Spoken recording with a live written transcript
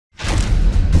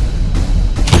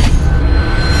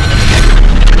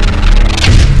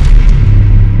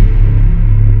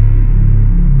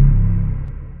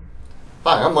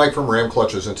Mike from Ram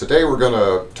Clutches, and today we're going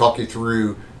to talk you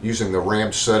through using the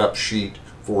Ram setup sheet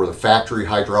for the factory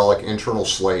hydraulic internal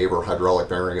slave, or hydraulic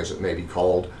bearing as it may be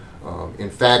called, in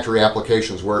factory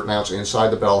applications where it mounts inside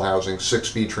the bell housing,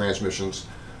 6-speed transmissions.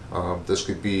 This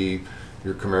could be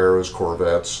your Camaros,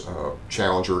 Corvettes,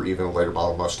 Challenger, even later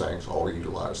model Mustangs all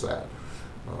utilize that.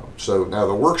 So now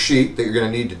the worksheet that you're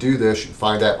going to need to do this, you can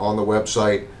find that on the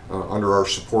website under our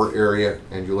support area,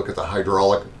 and you look at the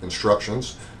hydraulic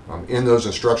instructions. In those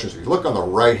instructions, if you look on the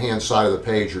right hand side of the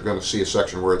page, you're going to see a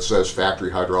section where it says factory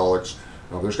hydraulics.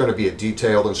 There's going to be a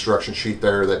detailed instruction sheet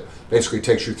there that basically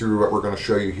takes you through what we're going to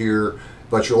show you here,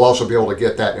 but you'll also be able to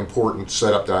get that important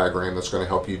setup diagram that's going to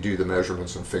help you do the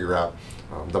measurements and figure out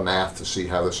the math to see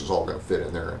how this is all going to fit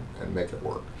in there and make it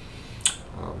work.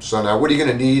 So now what are you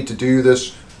going to need to do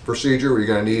this procedure? You're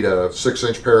going to need a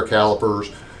 6-inch pair of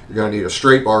calipers. You're going to need a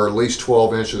straight bar, at least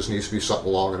 12 inches. Needs to be something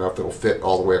long enough that'll fit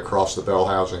all the way across the bell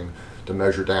housing to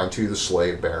measure down to the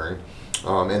slave bearing.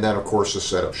 And then of course the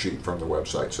setup sheet from the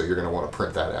website. So you're going to want to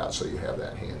print that out so you have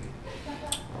that handy.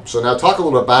 So now talk a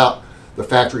little bit about the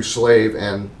factory slave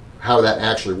and how that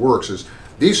actually works. Is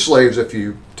these slaves, if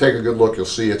you take a good look, you'll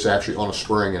see it's actually on a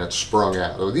spring and it's sprung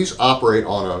out. So these operate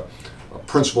on a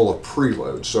principle of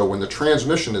preload. So when the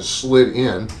transmission is slid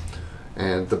in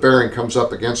and the bearing comes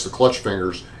up against the clutch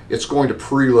fingers, it's going to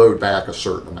preload back a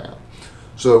certain amount.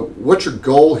 So what your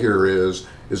goal here is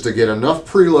to get enough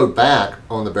preload back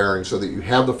on the bearing so that you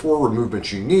have the forward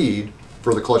movement you need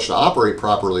for the clutch to operate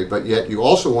properly, but yet you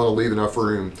also want to leave enough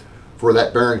room for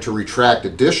that bearing to retract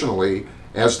additionally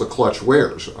as the clutch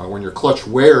wears. When your clutch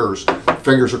wears,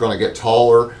 fingers are going to get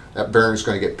taller, that bearing is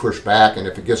going to get pushed back, and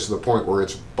if it gets to the point where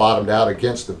it's bottomed out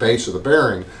against the base of the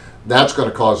bearing, that's going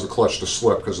to cause the clutch to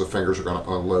slip because the fingers are going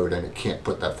to unload and it can't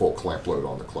put that full clamp load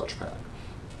on the clutch pad.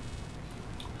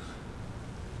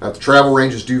 Now the travel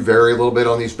ranges do vary a little bit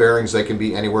on these bearings. They can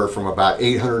be anywhere from about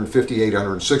 850,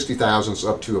 860 thousandths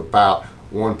up to about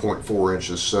 1.4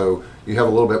 inches. So you have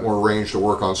a little bit more range to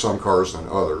work on some cars than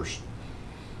others.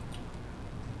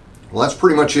 Well, that's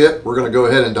pretty much it. We're going to go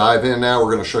ahead and dive in now.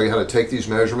 We're going to show you how to take these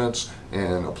measurements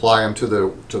and apply them to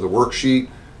the worksheet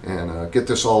and get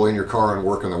this all in your car and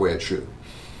working the way it should.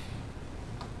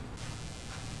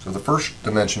 So the first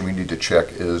dimension we need to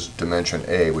check is dimension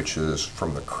A, which is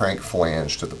from the crank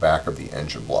flange to the back of the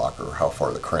engine block, or how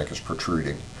far the crank is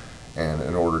protruding. And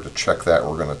in order to check that,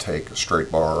 we're going to take a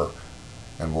straight bar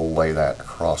and we'll lay that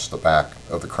across the back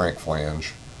of the crank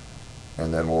flange,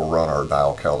 and then we'll run our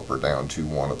dial caliper down to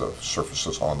one of the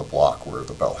surfaces on the block where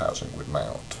the bell housing would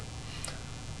mount.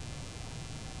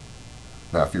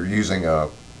 Now if you're using a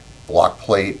block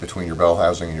plate between your bell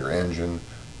housing and your engine,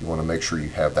 you want to make sure you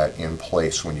have that in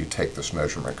place when you take this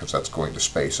measurement, because that's going to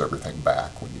space everything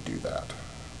back when you do that.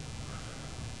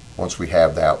 Once we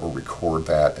have that, we'll record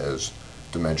that as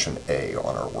dimension A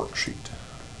on our worksheet.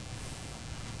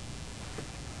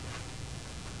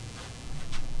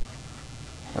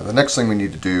 Now the next thing we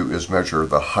need to do is measure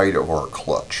the height of our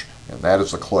clutch, and that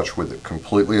is the clutch with it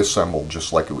completely assembled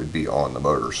just like it would be on the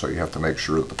motor. So you have to make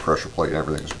sure that the pressure plate and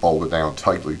everything is bolted down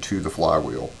tightly to the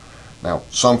flywheel. Now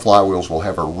some flywheels will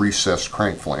have a recessed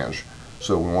crank flange,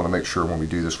 so we want to make sure when we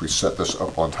do this we set this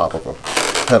up on top of a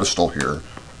pedestal here,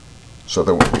 so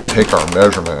that when we take our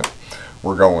measurement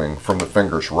we're going from the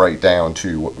fingers right down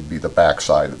to what would be the back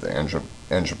side of the engine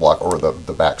block, or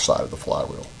the back side of the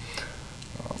flywheel.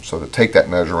 So to take that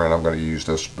measurement, I'm going to use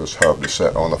this hub to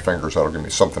set on the fingers. That'll give me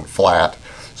something flat.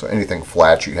 So anything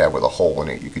flat you have with a hole in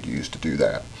it, you could use to do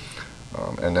that.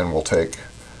 And then we'll take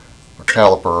a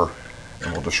caliper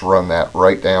and we'll just run that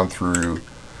right down through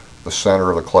the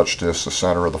center of the clutch disc, the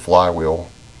center of the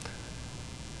flywheel,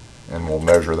 and we'll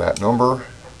measure that number.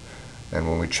 And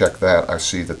when we check that, I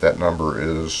see that that number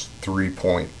is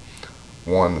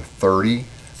 3.130,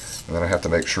 and then I have to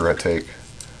make sure I take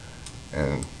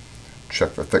and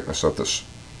check the thickness of this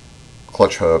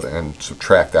clutch hub and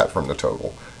subtract that from the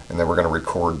total, and then we're going to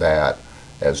record that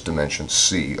as dimension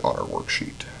C on our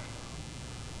worksheet.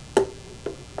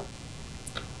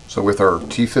 So with our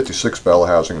T56 bell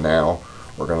housing now,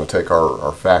 we're going to take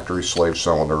our factory slave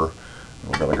cylinder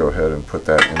and we're going to go ahead and put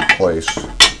that in place.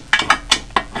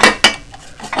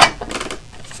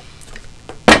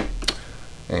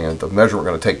 And the measure we're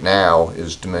going to take now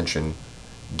is dimension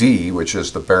D, which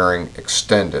is the bearing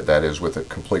extended, that is with it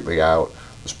completely out.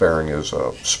 This bearing is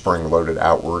spring loaded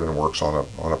outward and works on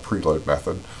a preload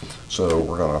method. So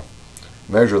we're going to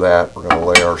measure that. We're going to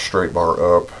lay our straight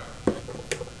bar up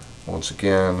once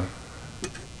again.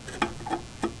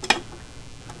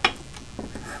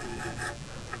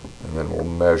 And then we'll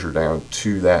measure down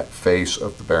to that face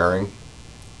of the bearing.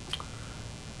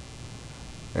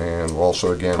 And we'll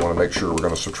also again want to make sure we're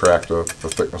going to subtract the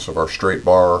thickness of our straight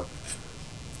bar,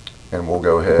 and we'll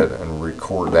go ahead and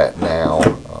record that now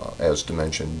as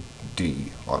dimension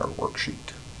D on our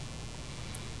worksheet.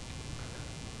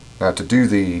 Now to do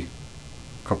the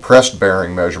compressed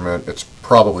bearing measurement, it's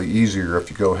probably easier if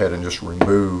you go ahead and just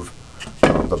remove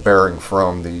the bearing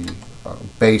from the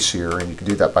base here, and you can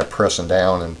do that by pressing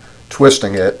down and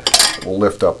twisting it. It will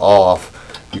lift up off.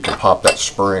 You can pop that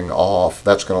spring off.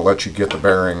 That's going to let you get the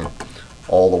bearing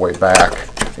all the way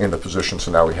back into position,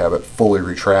 so now we have it fully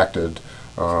retracted,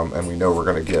 and we know we're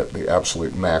going to get the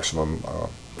absolute maximum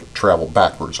travel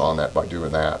backwards on that by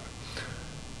doing that.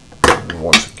 And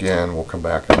once again, we'll come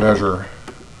back and measure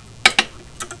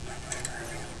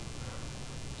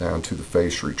down to the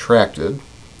face retracted,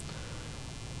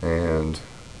 and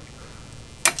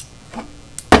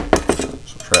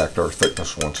subtract our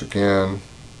thickness once again.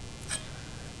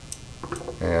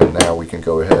 And now we can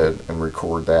go ahead and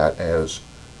record that as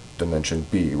dimension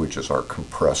B, which is our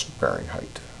compressed bearing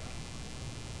height.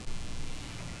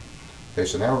 Okay,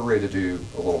 so now we're ready to do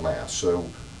a little math. So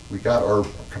we got our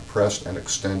compressed and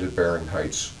extended bearing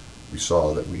heights. We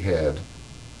saw that we had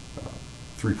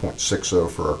 3.60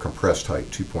 for our compressed height,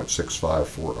 2.65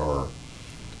 for our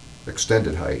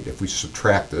extended height. If we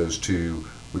subtract those two,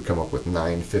 we come up with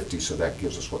 950, so that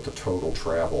gives us what the total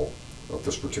travel of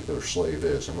this particular slave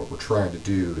is. And what we're trying to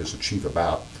do is achieve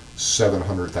about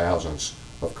 700 thousandths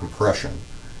of compression,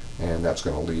 and that's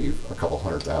going to leave a couple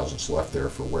hundred thousandths left there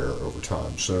for wear over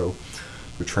time. So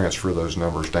we transfer those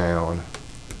numbers down.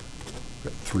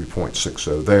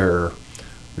 3.60 there.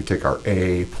 We take our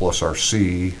A plus our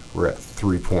C, we're at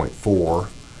 3.4.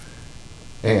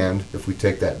 And if we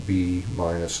take that B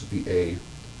minus the A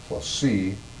plus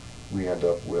C, we end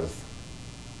up with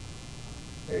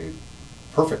a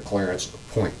perfect clearance of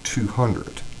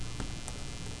 0.200.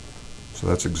 So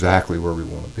that's exactly where we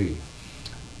want to be.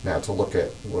 Now to look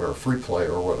at what our free play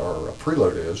or what our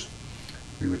preload is,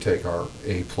 we would take our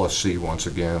A plus C once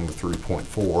again, the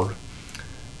 3.4,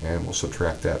 and we'll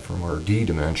subtract that from our D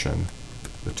dimension,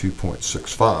 the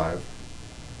 2.65.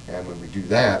 And when we do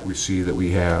that, we see that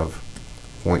we have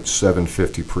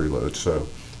 0.750 preload. So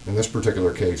in this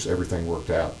particular case, everything worked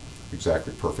out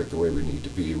exactly perfect the way we need to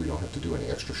be. We don't have to do any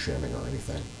extra shimming or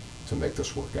anything to make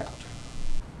this work out.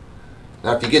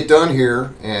 Now if you get done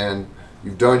here and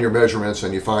you've done your measurements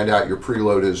and you find out your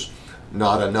preload is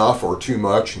not enough or too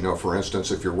much, you know, for instance,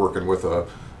 if you're working with a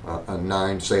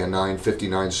 950,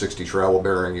 960 travel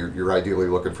bearing, you're ideally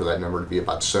looking for that number to be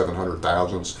about 700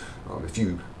 thousandths. If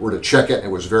you were to check it and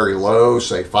it was very low,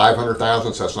 say 500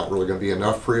 thousandths, that's not really going to be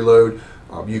enough preload.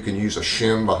 You can use a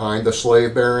shim behind the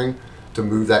slave bearing to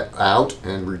move that out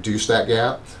and reduce that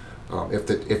gap. If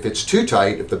it's too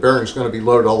tight, if the bearing's going to be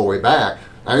loaded all the way back,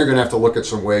 now you're going to have to look at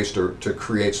some ways to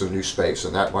create some new space,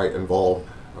 and that might involve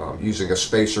using a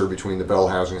spacer between the bell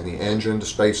housing and the engine to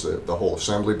space the whole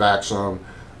assembly back some,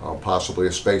 possibly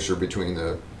a spacer between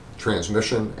the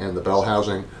transmission and the bell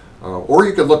housing, or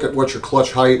you could look at what your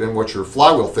clutch height and what your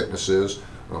flywheel thickness is.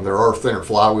 There are thinner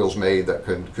flywheels made that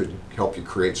could help you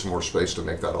create some more space to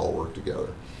make that all work together.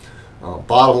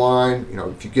 Bottom line, you know,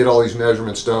 if you get all these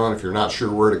measurements done, if you're not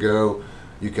sure where to go,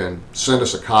 you can send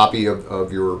us a copy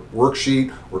of your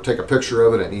worksheet or take a picture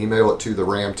of it and email it to the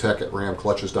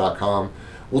ramtech@ramclutches.com.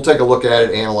 We'll take a look at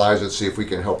it, analyze it, see if we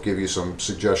can help give you some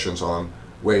suggestions on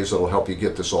ways that will help you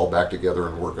get this all back together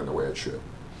and working the way it should.